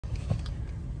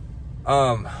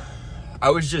I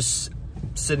was just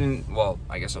sitting, well,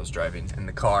 I guess I was driving in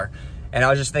the car, and I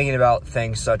was just thinking about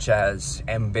things such as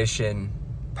ambition,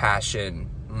 passion,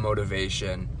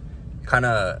 motivation, kind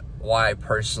of why I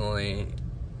personally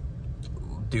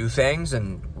do things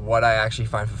and what I actually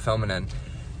find fulfillment in.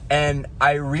 And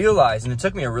I realized, and it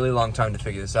took me a really long time to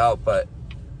figure this out, but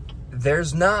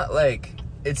there's not like,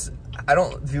 I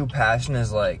don't view passion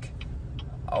as like,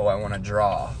 oh, I want to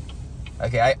draw.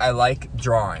 Okay, I like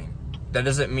drawing. That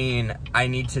doesn't mean I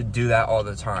need to do that all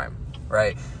the time,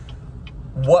 right?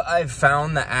 What I've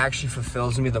found that actually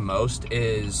fulfills me the most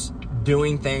is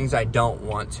doing things I don't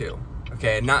want to,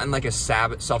 okay? Not in like a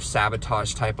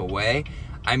self-sabotage type of way.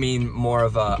 I mean more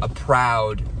of a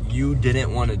proud, you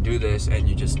didn't want to do this and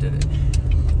you just did it.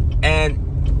 And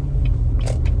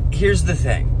here's the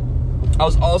thing. I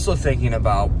was also thinking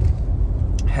about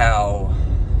how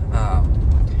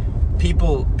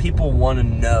people want to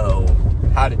know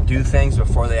how to do things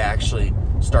before they actually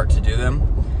start to do them.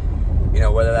 You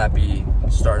know, whether that be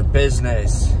start a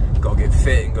business, go get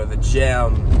fit and go to the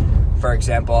gym. For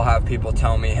example, I'll have people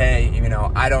tell me, hey, you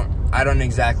know, I don't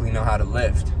exactly know how to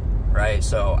lift, right?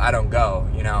 So I don't go,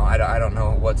 you know, I don't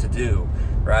know what to do,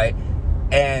 right?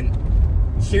 And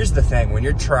here's the thing, when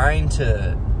you're trying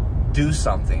to do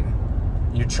something,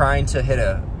 you're trying to hit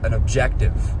an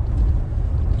objective,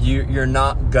 you're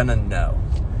not gonna know.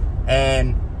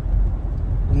 And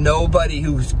nobody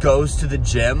who goes to the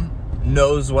gym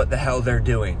knows what the hell they're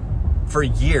doing for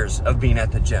years of being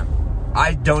at the gym.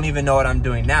 I don't even know what I'm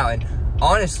doing now. And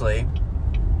honestly,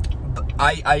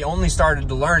 I only started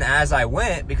to learn as I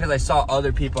went because I saw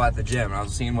other people at the gym and I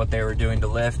was seeing what they were doing to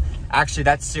lift. Actually,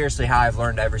 that's seriously how I've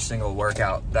learned every single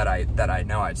workout that I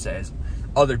know, I'd say, is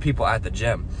other people at the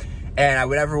gym. And I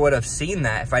never would have seen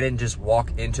that if I didn't just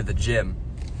walk into the gym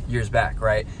years back,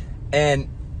 right? And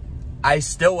I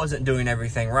still wasn't doing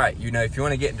everything right. You know, if you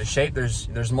want to get into shape,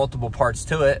 there's multiple parts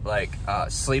to it, like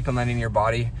sleep and letting your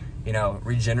body, you know,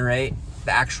 regenerate,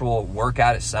 the actual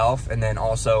workout itself, and then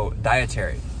also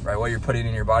dietary, right? What you're putting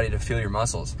in your body to fuel your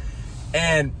muscles.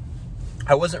 And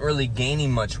I wasn't really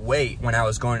gaining much weight when I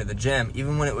was going to the gym,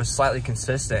 even when it was slightly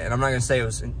consistent. And I'm not going to say it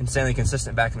was insanely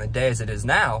consistent back in the day as it is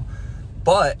now,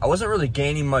 but I wasn't really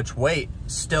gaining much weight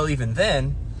still even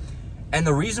then. And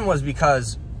the reason was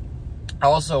because I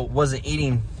also wasn't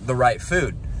eating the right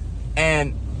food.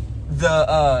 And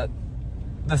the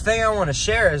thing I want to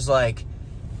share is, like,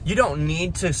 you don't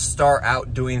need to start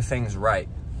out doing things right.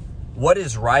 What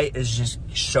is right is just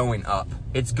showing up.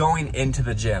 It's going into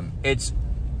the gym. It's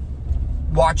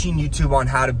watching YouTube on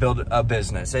how to build a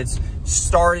business. It's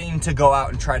starting to go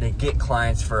out and try to get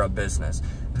clients for a business.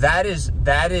 That is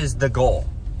the goal,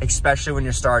 especially when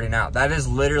you're starting out. That is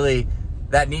literally,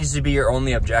 that needs to be your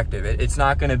only objective. It's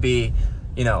not going to be,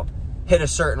 you know, hit a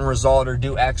certain result or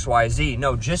do X, Y, Z.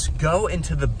 No, just go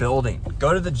into the building,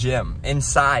 go to the gym,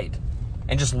 inside,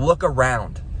 and just look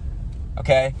around,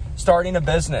 okay? Starting a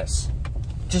business,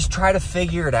 just try to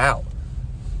figure it out.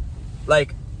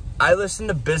 Like, I listen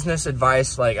to business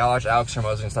advice, like I watch Alex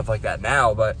Hormozi and stuff like that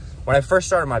now, but when I first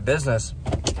started my business,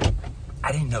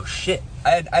 I didn't know shit.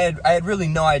 I had really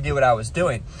no idea what I was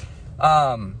doing.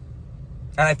 And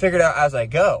I figured out as I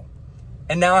go.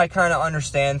 And now I kind of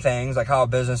understand things like how a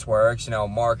business works, you know,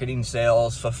 marketing,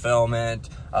 sales, fulfillment,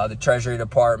 the treasury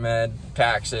department,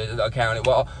 taxes, accounting,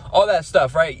 well, all that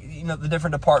stuff, right? You know, the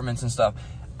different departments and stuff.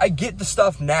 I get the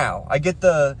stuff now. I get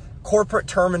the corporate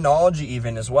terminology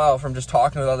even as well from just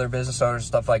talking with other business owners and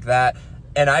stuff like that.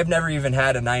 And I've never even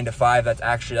had a 9-to-5 that's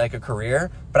actually like a career,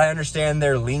 but I understand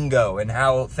their lingo and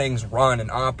how things run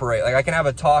and operate. Like I can have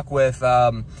a talk with,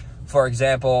 for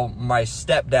example, my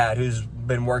stepdad who's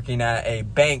been working at a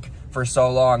bank for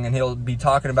so long, and he'll be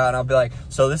talking about it, and I'll be like,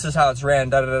 so this is how it's ran,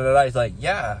 da da da da da. He's like,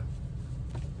 yeah.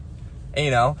 And,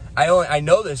 you know, I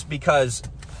know this because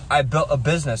I built a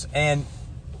business and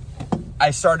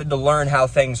I started to learn how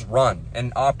things run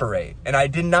and operate. And I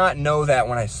did not know that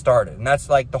when I started. And that's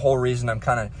like the whole reason I'm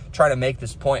kind of trying to make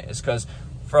this point, is because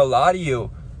for a lot of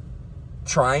you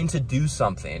trying to do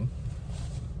something,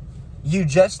 you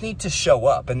just need to show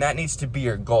up, and that needs to be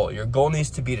your goal. Your goal needs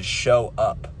to be to show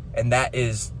up, and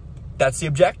that's the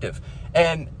objective.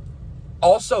 And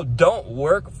also, don't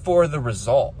work for the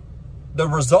result. The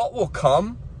result will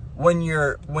come when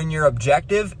your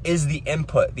objective is the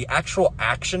input, the actual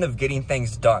action of getting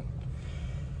things done.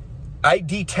 I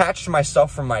detached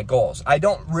myself from my goals. I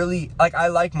don't really, like, I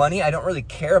like money. I don't really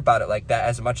care about it like that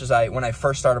as much as when I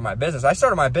first started my business. I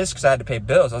started my business because I had to pay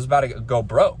bills. I was about to go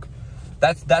broke.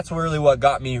 That's really what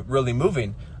got me really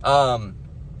moving. And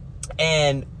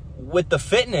with the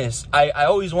fitness, I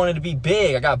always wanted to be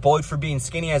big. I got bullied for being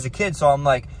skinny as a kid. So I'm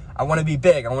like, I want to be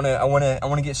big. I want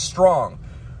to get strong,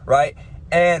 right?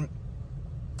 And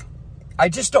I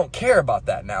just don't care about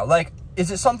that now. Like,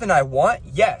 is it something I want?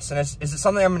 Yes. And is it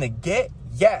something I'm going to get?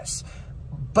 Yes.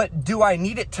 But do I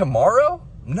need it tomorrow?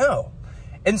 No.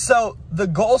 And so the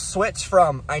goal switched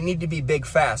from I need to be big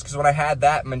fast, because when I had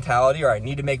that mentality, or I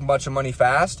need to make a bunch of money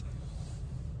fast,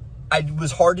 it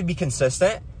was hard to be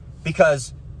consistent,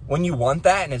 because when you want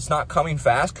that and it's not coming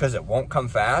fast, because it won't come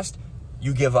fast,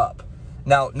 you give up.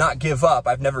 Now, not give up.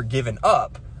 I've never given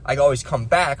up. I always come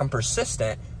back. I'm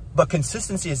persistent, but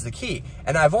consistency is the key.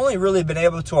 And I've only really been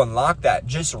able to unlock that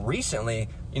just recently,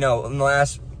 you know, in the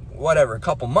last, whatever,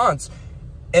 couple months.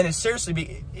 And it's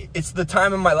the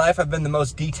time in my life I've been the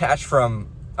most detached from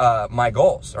my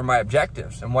goals or my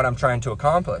objectives and what I'm trying to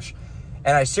accomplish.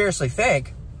 And I seriously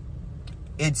think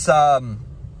it's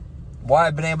why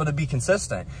I've been able to be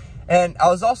consistent. And I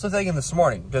was also thinking this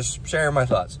morning, just sharing my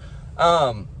thoughts,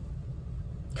 kind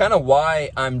of why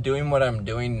I'm doing what I'm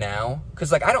doing now.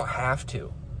 Because, like, I don't have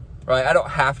to, right? I don't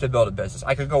have to build a business.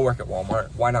 I could go work at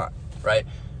Walmart. Why not, right?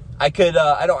 I could,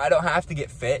 I don't have to get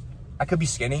fit. I could be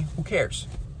skinny. Who cares,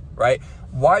 right?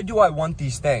 Why do I want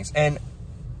these things? And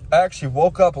I actually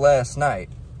woke up last night,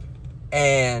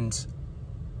 and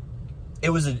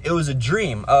it was a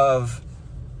dream of,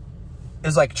 it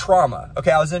was like trauma.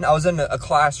 Okay, I was in a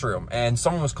classroom, and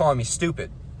someone was calling me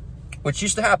stupid, which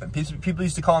used to happen. People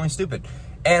used to call me stupid.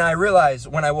 And I realized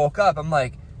when I woke up, I'm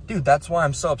like, dude, that's why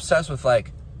I'm so obsessed with,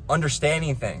 like,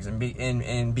 understanding things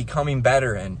and becoming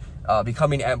better and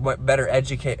becoming better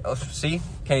educated. See,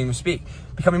 can't even speak.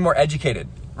 Becoming more educated,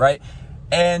 right?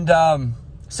 And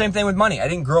same thing with money. I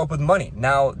didn't grow up with money.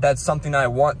 Now that's something I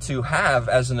want to have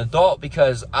as an adult,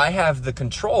 because I have the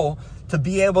control to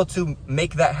be able to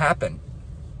make that happen.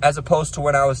 As opposed to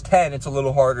when I was 10, it's a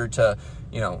little harder to,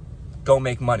 you know, go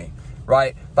make money,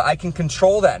 right? But I can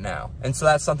control that now. And so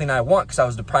that's something I want, because I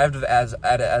was deprived of it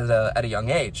at a young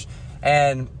age.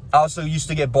 And I also used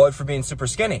to get bullied for being super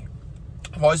skinny.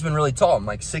 I've always been really tall. I'm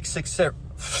like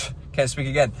 6'6", can't speak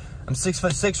again. I'm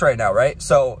 6'6" right now, right?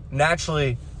 So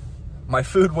naturally, my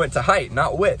food went to height,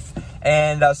 not width.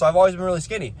 And so I've always been really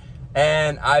skinny.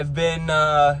 And I've been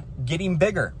getting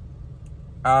bigger.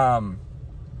 And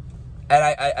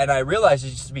I realized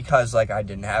it's just because, like, I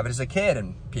didn't have it as a kid,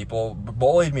 and people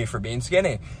bullied me for being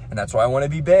skinny, and that's why I want to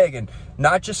be big, and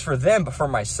not just for them, but for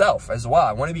myself as well.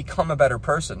 I want to become a better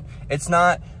person. It's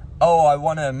not, oh, I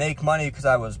want to make money because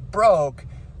I was broke,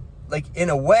 like, in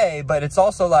a way, but it's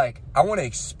also like, I want to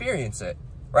experience it,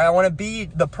 right? I want to be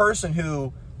the person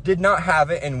who did not have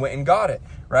it and went and got it,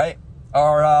 right?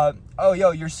 Or, oh,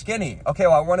 yo, you're skinny. Okay,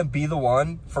 well, I want to be the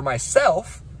one for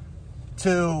myself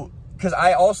to, because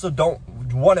I also don't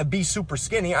want to be super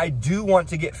skinny. I do want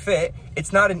to get fit.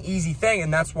 It's not an easy thing,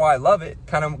 and that's why I love it.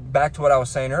 Kind of back to what I was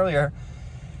saying earlier.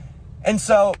 And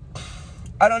so,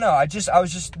 I don't know.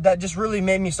 That just really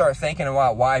made me start thinking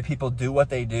about why people do what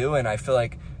they do. And I feel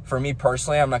like, for me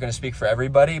personally, I'm not going to speak for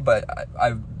everybody, but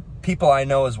people I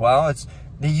know as well,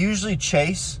 they usually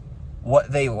chase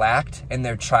what they lacked in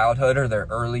their childhood or their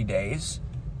early days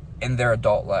in their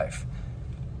adult life.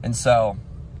 And so,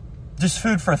 just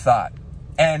food for thought.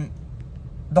 And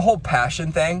the whole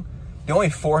passion thing, the only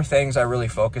 4 things I really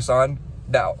focus on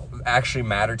that actually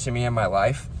matter to me in my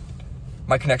life: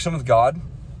 my connection with God,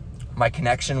 my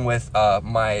connection with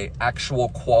my actual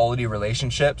quality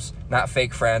relationships, not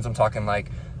fake friends. I'm talking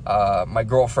like my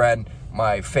girlfriend,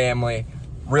 my family,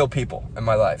 real people in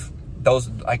my life.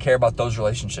 I care about those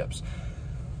relationships.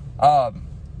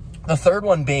 The third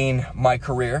one being my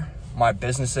career, my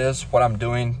businesses, what I'm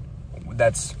doing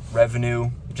that's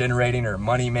revenue generating or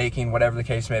money making, whatever the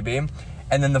case may be.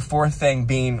 And then the 4th thing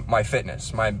being my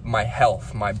fitness, my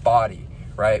health, my body,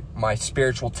 right? My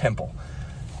spiritual temple.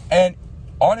 And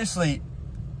honestly,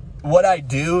 what I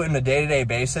do in the day-to-day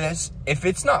basis, if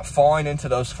it's not falling into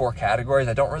those 4 categories,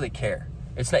 I don't really care.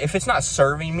 If it's not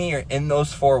serving me or in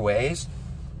those 4 ways,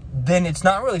 then it's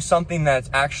not really something that's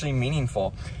actually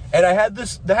meaningful. And I had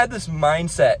this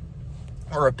mindset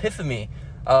or epiphany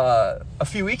a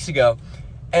few weeks ago,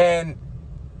 and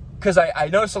because I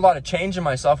noticed a lot of change in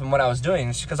myself and what I was doing.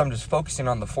 It's because I'm just focusing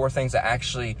on the 4 things that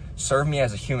actually serve me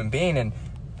as a human being and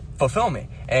fulfill me,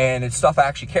 and it's stuff I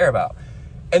actually care about.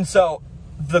 And so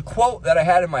the quote that I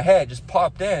had in my head just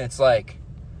popped in. It's like,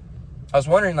 I was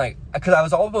wondering, like, because I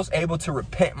was almost able to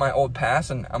repent my old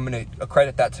past, and I'm going to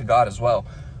accredit that to God as well.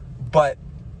 But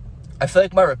I feel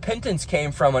like my repentance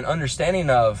came from an understanding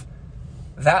of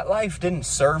that life didn't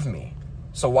serve me,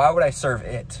 so why would I serve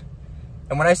it?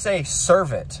 And when I say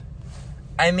serve it,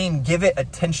 I mean give it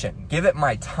attention, give it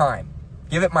my time,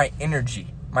 give it my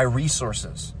energy, my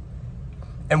resources.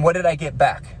 And what did I get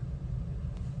back?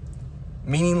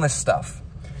 Meaningless stuff.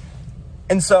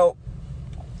 And so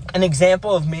an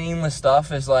example of meaningless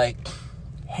stuff is like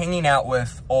hanging out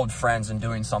with old friends and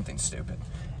doing something stupid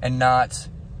and not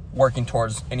working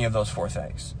towards any of those 4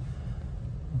 things.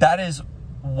 That is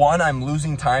one, I'm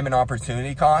losing time and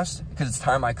opportunity cost because it's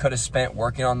time I could have spent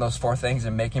working on those 4 things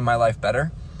and making my life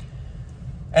better.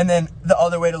 And then the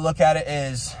other way to look at it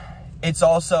is it's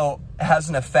also has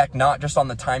an effect not just on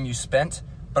the time you spent,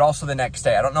 but also the next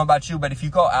day. I don't know about you, but if you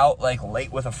go out like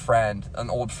late with a friend, an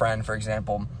old friend, for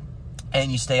example,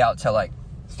 and you stay out till like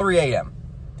 3 a.m.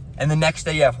 and the next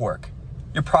day you have work,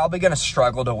 you're probably going to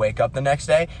struggle to wake up the next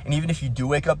day. And even if you do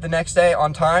wake up the next day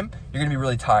on time, you're going to be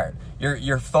really tired.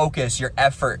 Your focus, your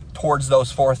effort towards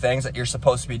those 4 things that you're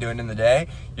supposed to be doing in the day,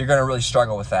 you're going to really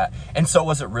struggle with that. And so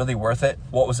was it really worth it?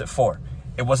 What was it for?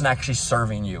 It wasn't actually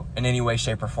serving you in any way,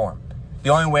 shape, or form. The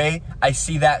only way I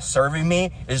see that serving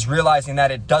me is realizing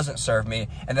that it doesn't serve me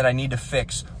and that I need to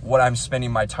fix what I'm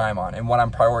spending my time on and what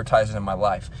I'm prioritizing in my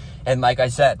life. And like I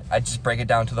said, I just break it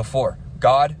down to the 4.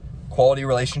 God, quality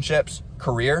relationships,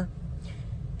 career,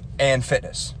 and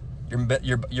fitness.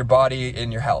 Your body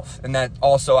and your health. And that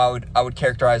also I would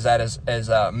characterize that as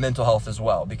mental health as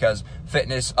well, because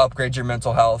fitness upgrades your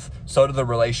mental health, so do the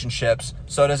relationships,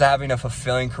 so does having a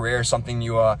fulfilling career, something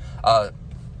you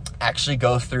actually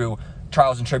go through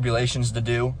trials and tribulations to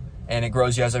do, and it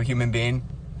grows you as a human being.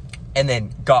 And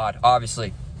then God,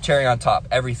 obviously, cherry on top,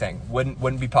 everything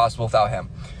wouldn't be possible without him.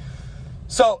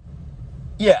 So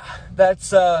yeah,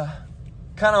 that's kind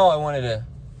of all I wanted to.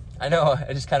 I know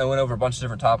I just kind of went over a bunch of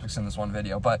different topics in this one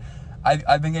video, but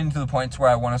I've been getting to the point where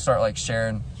I want to start like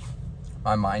sharing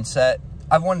my mindset.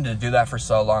 I've wanted to do that for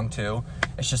so long too.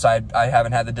 It's just I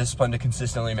haven't had the discipline to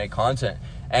consistently make content.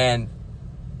 And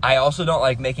I also don't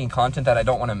like making content that I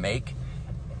don't want to make.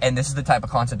 And this is the type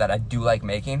of content that I do like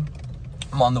making.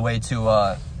 I'm on the way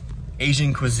to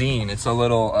Asian Cuisine. It's a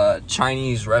little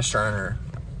Chinese restaurant or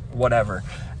whatever.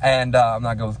 And I'm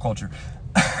not good with culture.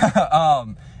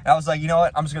 And I was like, you know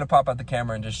what? I'm just going to pop out the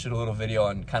camera and just shoot a little video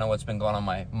on kind of what's been going on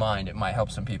my mind. It might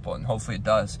help some people, and hopefully it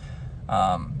does.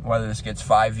 Whether this gets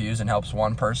 5 views and helps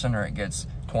 1 person or it gets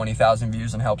 20,000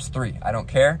 views and helps 3. I don't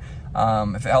care.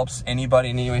 If it helps anybody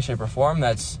in any way, shape, or form,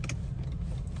 that's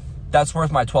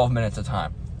worth my 12 minutes of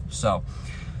time. So,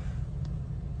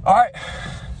 all right.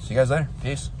 See you guys later.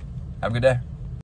 Peace. Have a good day.